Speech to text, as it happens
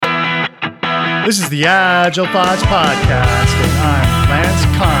This is the Agile Thoughts Podcast, and I'm Lance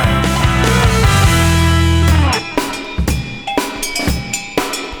Kine.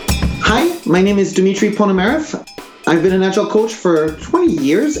 Hi, my name is Dmitry Ponomarev. I've been an Agile coach for 20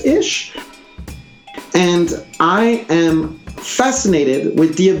 years-ish, and I am fascinated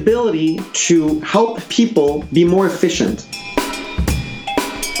with the ability to help people be more efficient.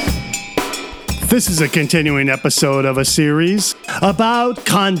 This is a continuing episode of a series about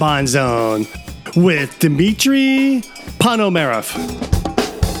Kanban Zone with Dmitry Ponomarev.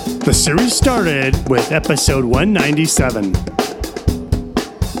 The series started with episode 197.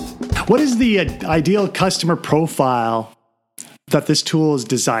 What is the ideal customer profile that this tool is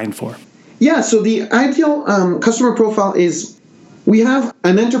designed for? Yeah, so the ideal customer profile is we have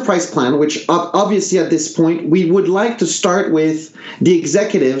an enterprise plan, which obviously at this point, we would like to start with the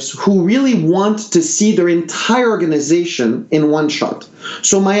executives who really want to see their entire organization in one shot.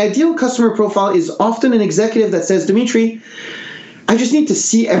 So my ideal customer profile is often an executive that says, Dmitry, I just need to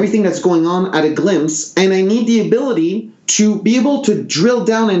see everything that's going on at a glimpse, and I need the ability to be able to drill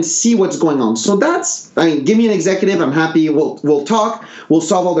down and see what's going on. So give me an executive, I'm happy, we'll talk, we'll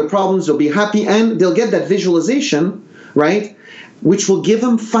solve all their problems, they'll be happy, and they'll get that visualization, right? Which will give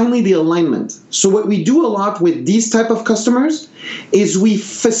them finally the alignment. So what we do a lot with these type of customers is we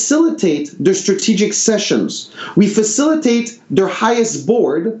facilitate their strategic sessions. We facilitate their highest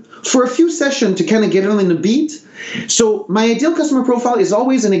board for a few sessions to kind of get them in the beat. So my ideal customer profile is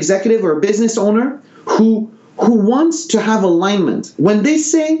always an executive or a business owner who wants to have alignment. When they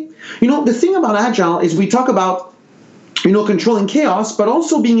say, the thing about Agile is we talk about, controlling chaos, but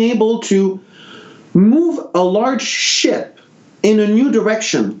also being able to move a large ship in a new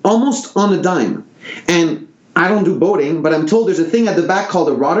direction, almost on a dime. And I don't do boating, but I'm told there's a thing at the back called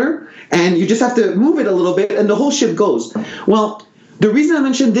a rudder, and you just have to move it a little bit, and the whole ship goes. Well, the reason I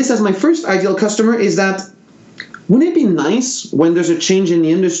mentioned this as my first ideal customer is that wouldn't it be nice when there's a change in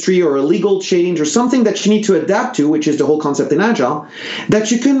the industry or a legal change or something that you need to adapt to, which is the whole concept in Agile, that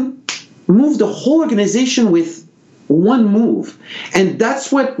you can move the whole organization with one move. And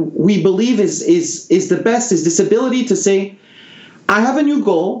that's what we believe is the best, is this ability to say, I have a new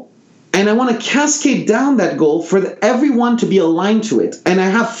goal, and I want to cascade down that goal for everyone to be aligned to it. And I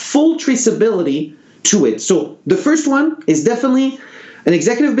have full traceability to it. So the first one is definitely an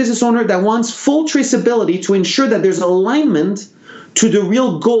executive business owner that wants full traceability to ensure that there's alignment to the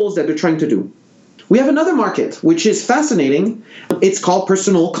real goals that they're trying to do. We have another market, which is fascinating. It's called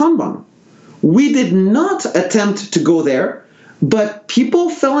personal Kanban. We did not attempt to go there, but people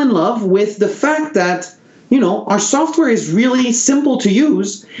fell in love with the fact that our software is really simple to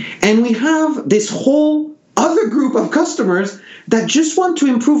use, and we have this whole other group of customers that just want to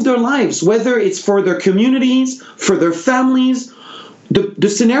improve their lives, whether it's for their communities, for their families. The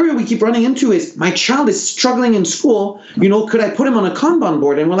scenario we keep running into is, my child is struggling in school, could I put him on a Kanban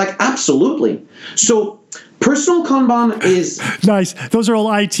board? And we're like, absolutely. So personal Kanban is... Nice. Those are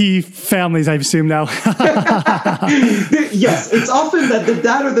all IT families, I assume now. Yes, it's often that the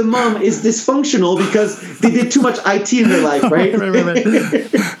dad or the mom is dysfunctional because they did too much IT in their life, right?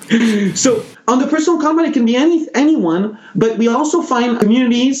 Right. So on the personal Kanban, it can be anyone, but we also find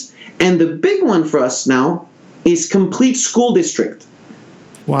communities, and the big one for us now is complete school district.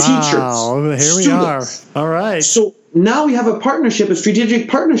 Wow, teachers, here we students. are. All right. So now we have a strategic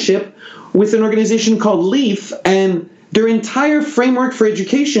partnership with an organization called LEAF, and their entire framework for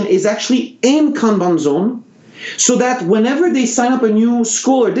education is actually in Kanban Zone, so that whenever they sign up a new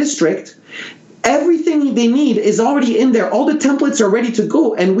school or district, everything they need is already in there. All the templates are ready to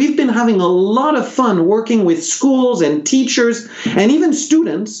go, and we've been having a lot of fun working with schools and teachers and even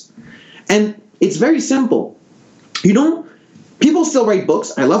students, and it's very simple. People still write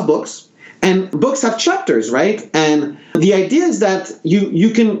books. I love books. And books have chapters, right? And the idea is that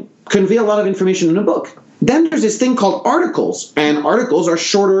you can convey a lot of information in a book. Then there's this thing called articles, and articles are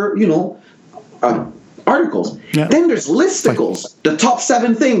shorter, articles. Yeah. Then there's listicles, the top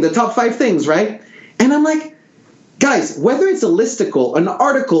 7 things, the top 5 things, right? And I'm like, guys, whether it's a listicle, an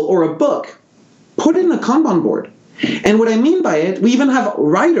article, or a book, put it in a Kanban board. And what I mean by it, we even have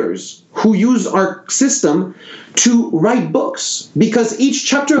writers who use our system to write books, because each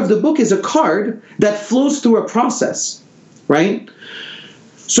chapter of the book is a card that flows through a process, right?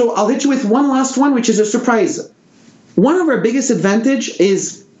 So I'll hit you with one last one, which is a surprise. One of our biggest advantage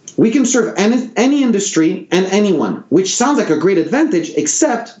is we can serve any industry and anyone, which sounds like a great advantage,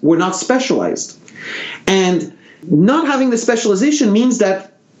 except we're not specialized. And not having the specialization means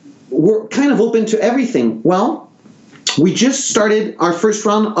that we're kind of open to everything. Well, we just started our first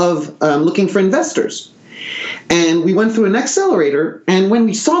round of looking for investors. And we went through an accelerator, and when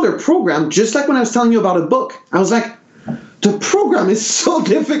we saw their program, just like when I was telling you about a book, I was like, the program is so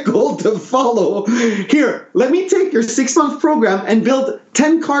difficult to follow. Here, let me take your 6-month program and build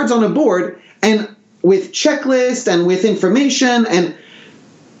 10 cards on a board, and with checklist and with information, and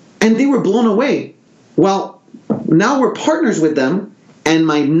they were blown away. Well, now we're partners with them, and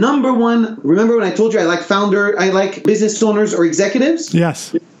my number one, remember when I told you I like business owners or executives?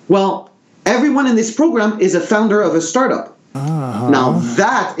 Yes. Well, everyone in this program is a founder of a startup. Uh-huh. Now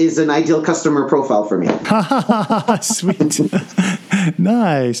that is an ideal customer profile for me. Sweet.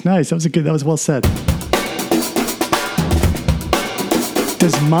 Nice. That was well said.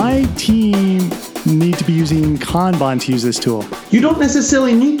 Does my team need to be using Kanban to use this tool? You don't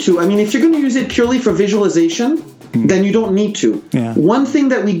necessarily need to. I mean, if you're going to use it purely for visualization, then you don't need to. Yeah. One thing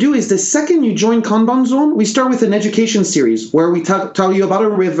that we do is the second you join Kanban Zone, we start with an education series where we tell you about a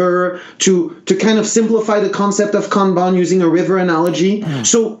river to kind of simplify the concept of Kanban using a river analogy.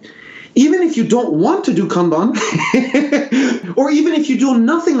 So even if you don't want to do Kanban, or even if you do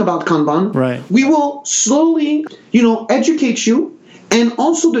nothing about Kanban, right, we will slowly, educate you. And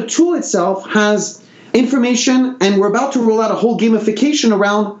also the tool itself has information, and we're about to roll out a whole gamification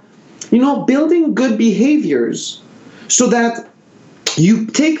around building good behaviors so that you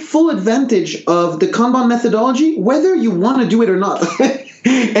take full advantage of the Kanban methodology, whether you want to do it or not.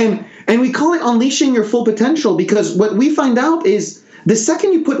 and we call it unleashing your full potential, because what we find out is the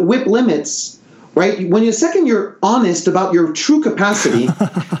second you put WIP limits, right? When the second you're honest about your true capacity.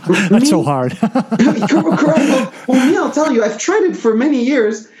 That's so hard. Correct. Well, me, I'll tell you, I've tried it for many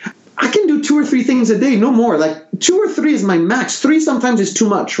years. I can do 2 or 3 things a day, no more. Like 2 or 3 is my max. 3 sometimes is too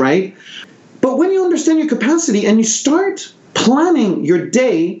much, right? But when you understand your capacity and you start planning your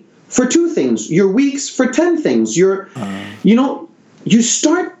day for 2 things, your weeks for 10 things, you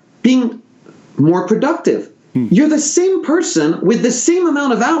start being more productive. You're the same person with the same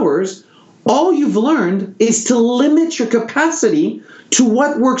amount of hours. All you've learned is to limit your capacity to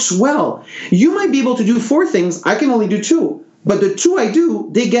what works well. You might be able to do 4 things. I can only do 2. But the 2 I do,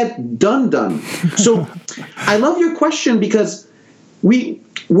 they get done. So I love your question, because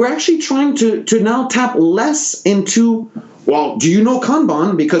we're actually trying to now tap less into, well, do you know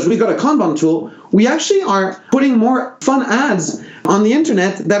Kanban? Because we got a Kanban tool. We actually are putting more fun ads on the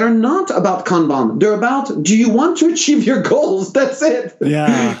internet that are not about Kanban. They're about, do you want to achieve your goals? That's it.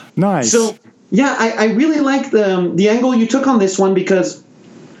 Yeah, nice. So, yeah, I really like the angle you took on this one, because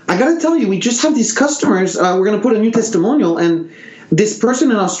I got to tell you, we just have these customers. We're going to put a new testimonial, and this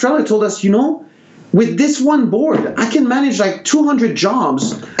person in Australia told us, with this one board, I can manage like 200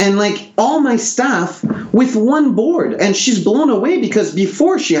 jobs and like all my staff with one board. And she's blown away, because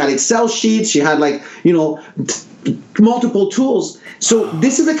before she had Excel sheets, she had multiple tools. So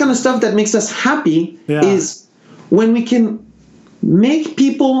this is the kind of stuff that makes us happy, is when we can make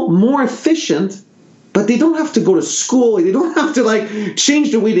people more efficient, but they don't have to go to school. They don't have to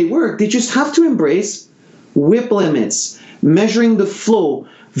change the way they work. They just have to embrace WIP limits, measuring the flow,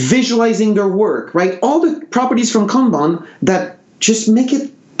 visualizing their work, right? All the properties from Kanban that just make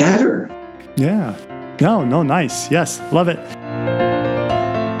it better. Yeah. No, nice. Yes, love it.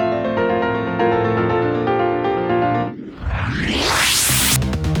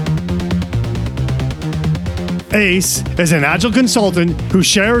 Ace is an agile consultant who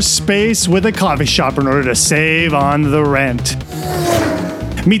shares space with a coffee shop in order to save on the rent.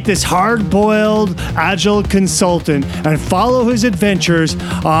 Meet this hard-boiled agile consultant and follow his adventures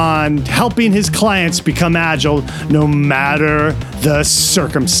on helping his clients become agile no matter the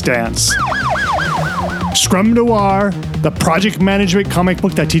circumstance. Scrum Noir, the project management comic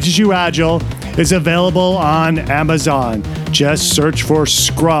book that teaches you agile, is available on Amazon. Just search for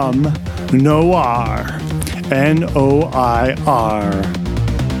Scrum Noir. Noir.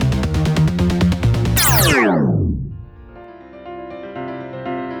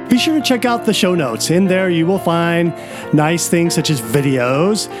 Be sure to check out the show notes. In there, you will find nice things such as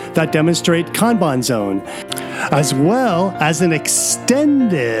videos that demonstrate Kanban Zone, as well as an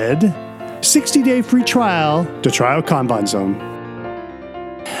extended 60-day free trial to try out Kanban Zone.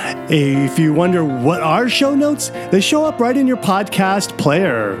 If you wonder what are show notes, they show up right in your podcast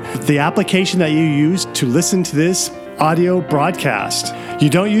player, the application that you use to listen to this audio broadcast. You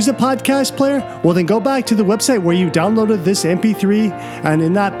don't use a podcast player? Well, then go back to the website where you downloaded this MP3, and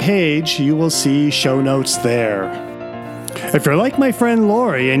in that page, you will see show notes there. If you're like my friend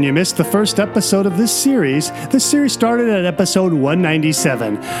Lori and you missed the first episode of this series started at episode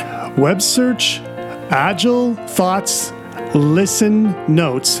 197. Web search Agile Thoughts Listen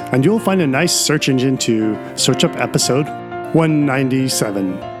Notes, and you'll find a nice search engine to search up episode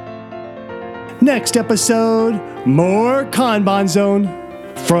 197. Next episode, more Kanban Zone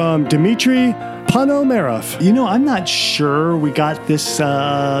from Dmitry Ponomarev. You know, I'm not sure we got this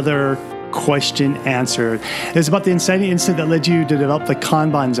other question answered. It's about the inciting incident that led you to develop the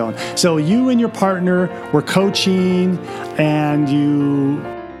Kanban Zone. So you and your partner were coaching and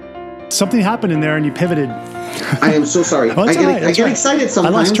something happened in there and you pivoted. I am so sorry. Oh, I get excited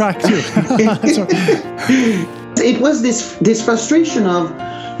sometimes. I lost track too. It was this frustration of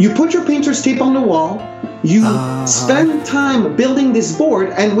you put your painter's tape on the wall, you spend time building this board,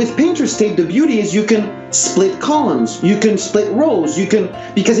 and with painter's tape, the beauty is you can split columns, you can split rows,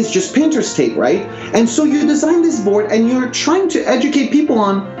 because it's just painter's tape, right? And so you design this board and you're trying to educate people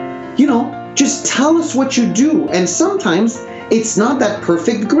on, just tell us what you do. And sometimes it's not that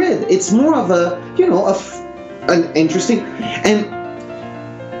perfect grid. It's more of an interesting, and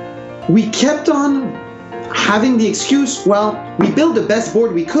we kept on having the excuse, well, we built the best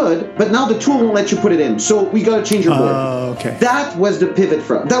board we could, but now the tool won't let you put it in, so we got to change your board. Okay. That was the pivot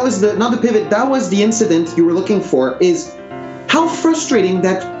that was the incident you were looking for, is how frustrating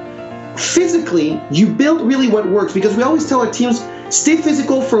that physically you build really what works, because we always tell our teams, stay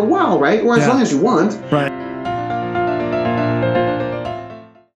physical for a while, right? Or as long as you want. Right.